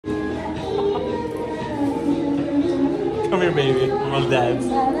Come here, baby. We'll dance.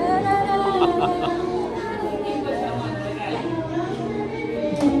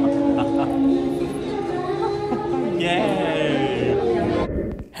 Yay!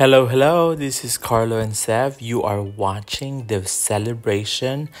 Hello, hello. This is Carlo and Seb. You are watching the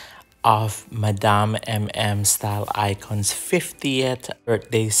celebration of Madame MM Styleicon's 50th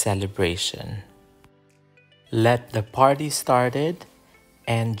birthday celebration. Let the party started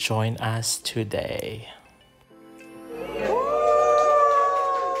and join us today.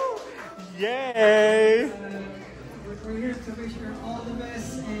 Yay! We're here to wish her all the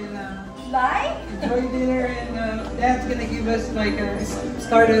best and Enjoy dinner. And Dad's gonna give us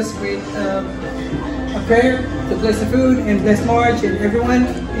start us with a prayer to bless the food and bless Marge and everyone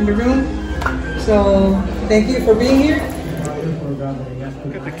in the room. So thank you for being here.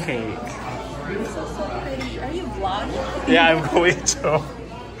 Look at the cake. So pretty. Are you vlogging? Yeah, I'm going to.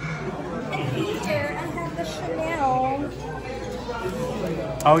 And here I have the Chanel.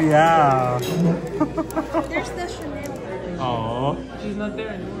 Oh yeah. There's the Chanel. Oh. She's not there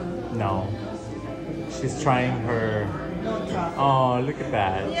anymore. No. She's trying her. Oh, look at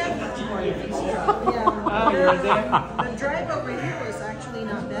that. Yeah. Oh, you're there. The drive over here was actually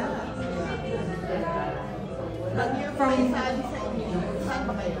not bad. But From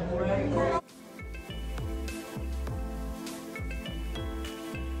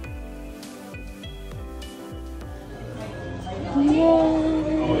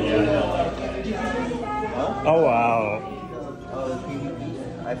Oh wow.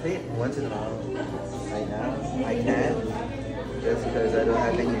 I play it once in a while. Right now, I can't just because I don't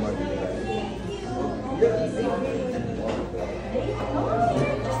have any money.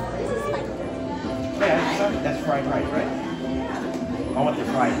 Yeah, that's fried rice, right? I want the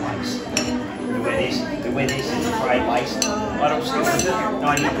fried rice. The way this is fried rice. I don't see what's in here. No,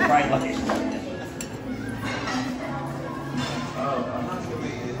 I need the fried rice.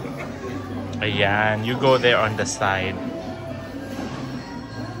 Ayan, you go there on the side.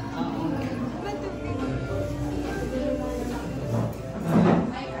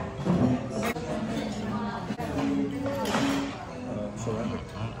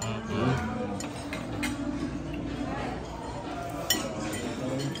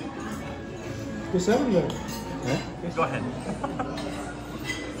 Go ahead.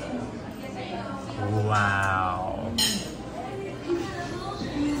 Wow.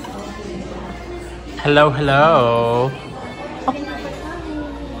 Hello, hello.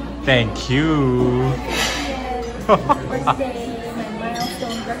 Thank you. birthday, my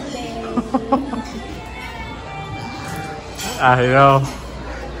milestone birthday. I know.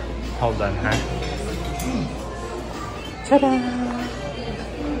 Hold on, huh? Ta-da!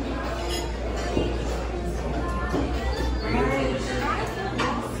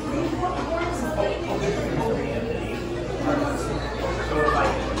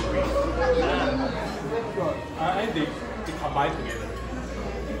 I think they combine together.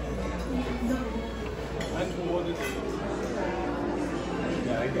 And what is it?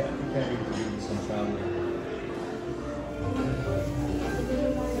 Yeah, I can't do some traveling.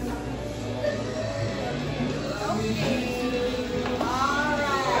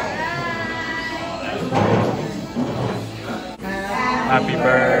 Happy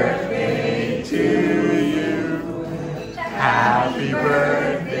birthday to you. Happy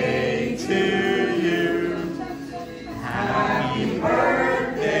birthday to you. Happy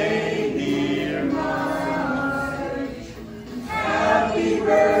birthday, dear Marge. Happy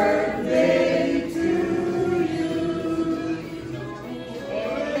birthday to you.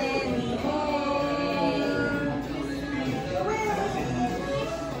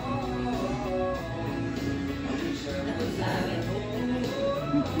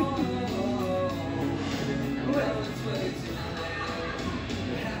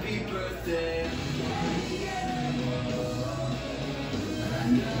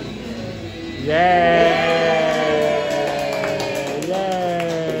 Yay!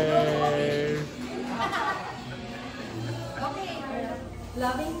 Yay! Okay,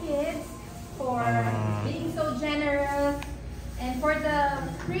 loving kids for being so generous and for the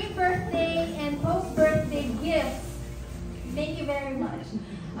pre-birthday and post-birthday gifts. Thank you very much.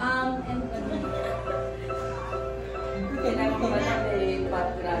 And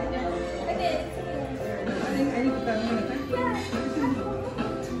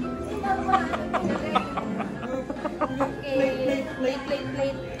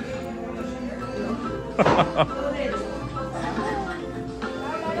plate.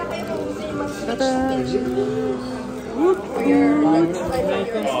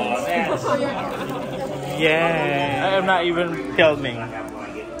 Yeah, I'm not even filming.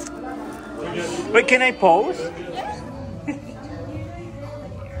 Wait, can I pose? Yeah.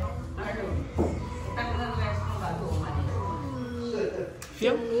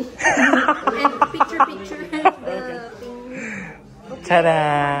 feel? And picture the thing. Okay,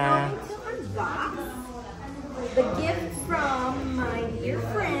 Ta-da! going to unbox the gift from my dear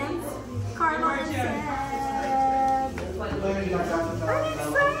friends, Carlo&Seb. I'm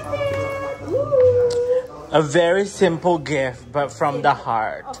excited! Woo! A very simple gift, but from the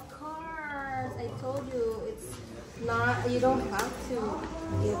heart. Of course, I told you it's not. You don't have to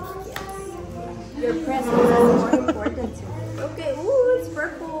give gifts. Your presence is more important to me. Okay, ooh, it's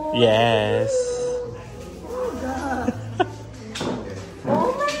purple. Yes. Oh my god.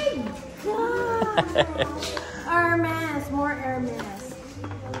 Oh my god. Hermes, more Hermes.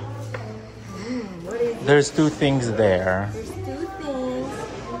 What is it? There's two things there. There's two things.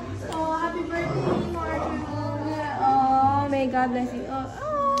 Oh, happy birthday, Marjorie. Oh, may God bless you.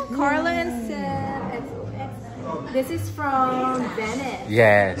 Oh, Carlo&Seb. This is from Venice.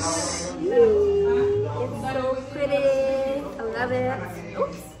 Yes. It's so pretty. I love it.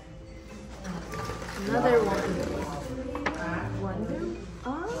 Oops. Another one. Wonder.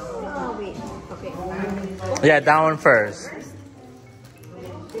 Oh, wait. Okay. Yeah, that one first.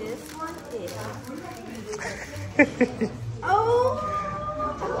 This one is. Oh!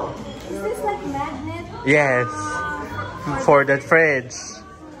 Is this like magnet? Yes. For the fridge.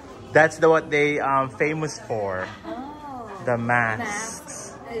 That's what they famous for. Oh. The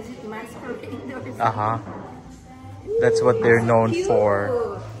masks. Is it masquerade or something? That's what they're known Cute.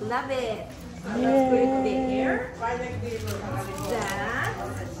 for. Love it. Let's put it there. That.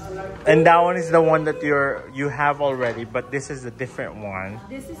 And that one is the one that you have already, but this is a different one.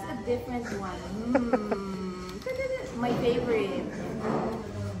 This is a different one. My favorite.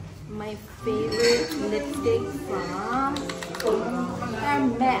 My favorite lipstick from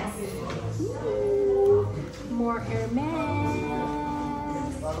Hermes. Ooh, more Hermes.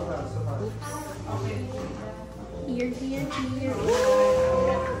 Oops. Here.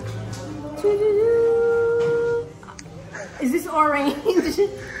 Is this orange?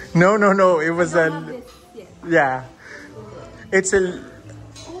 No. It was I love this. Yes. yeah. It's a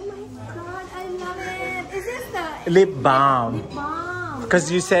Oh my god, I love it. Is this the lip balm. lip balm?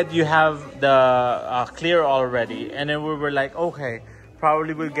 Because you said you have the clear already, and then we were like, okay,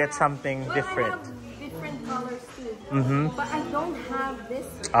 probably we'll get something Well, different. I have different colors too. Mm-hmm. But I don't have this.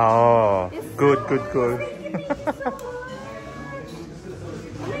 Oh, It's good. Thank you so much.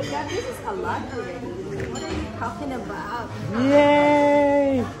 Oh my god, this is a lot already. What are you talking about?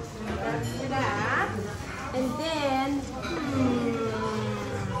 Yay! That's that. And then,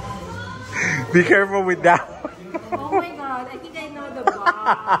 Be careful with that one. oh my god, I think I know the box. I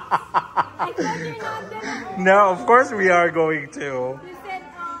thought you're not gonna. No, of course we are going to. You said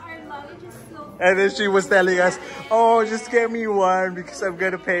our luggage is so. And then she was telling us, oh, just get me one because I'm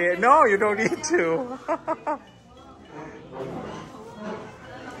going to pay it. No, you don't need to.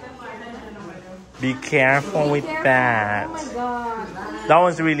 Be careful with that. Oh my god. That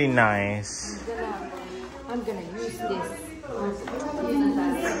one's really nice. I'm gonna use this.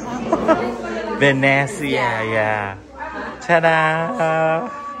 Venezia, yeah. Ta-da!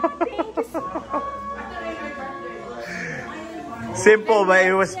 Simple, but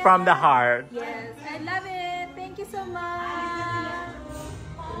it was from the heart. Yes, I love it. Thank you so much.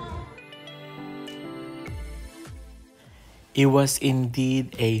 It was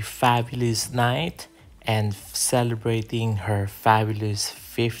indeed a fabulous night and celebrating her fabulous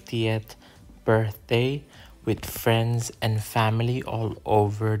 50th birthday with friends and family all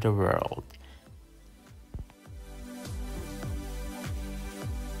over the world.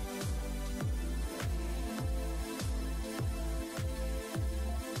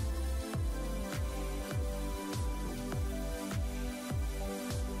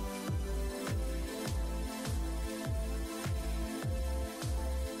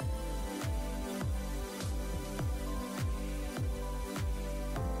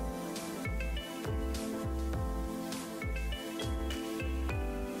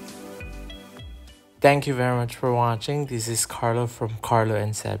 Thank you very much for watching. This is Carlo from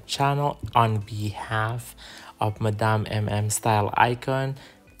Carlo&Seb channel on behalf of Madame MM Styleicon.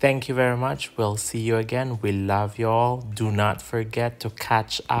 Thank you very much. We'll see you again. We love you all. Do not forget to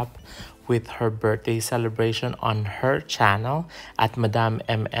catch up with her birthday celebration on her channel at Madame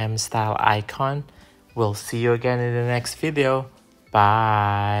MM Styleicon. We'll see you again in the next video.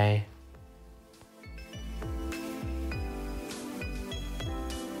 Bye.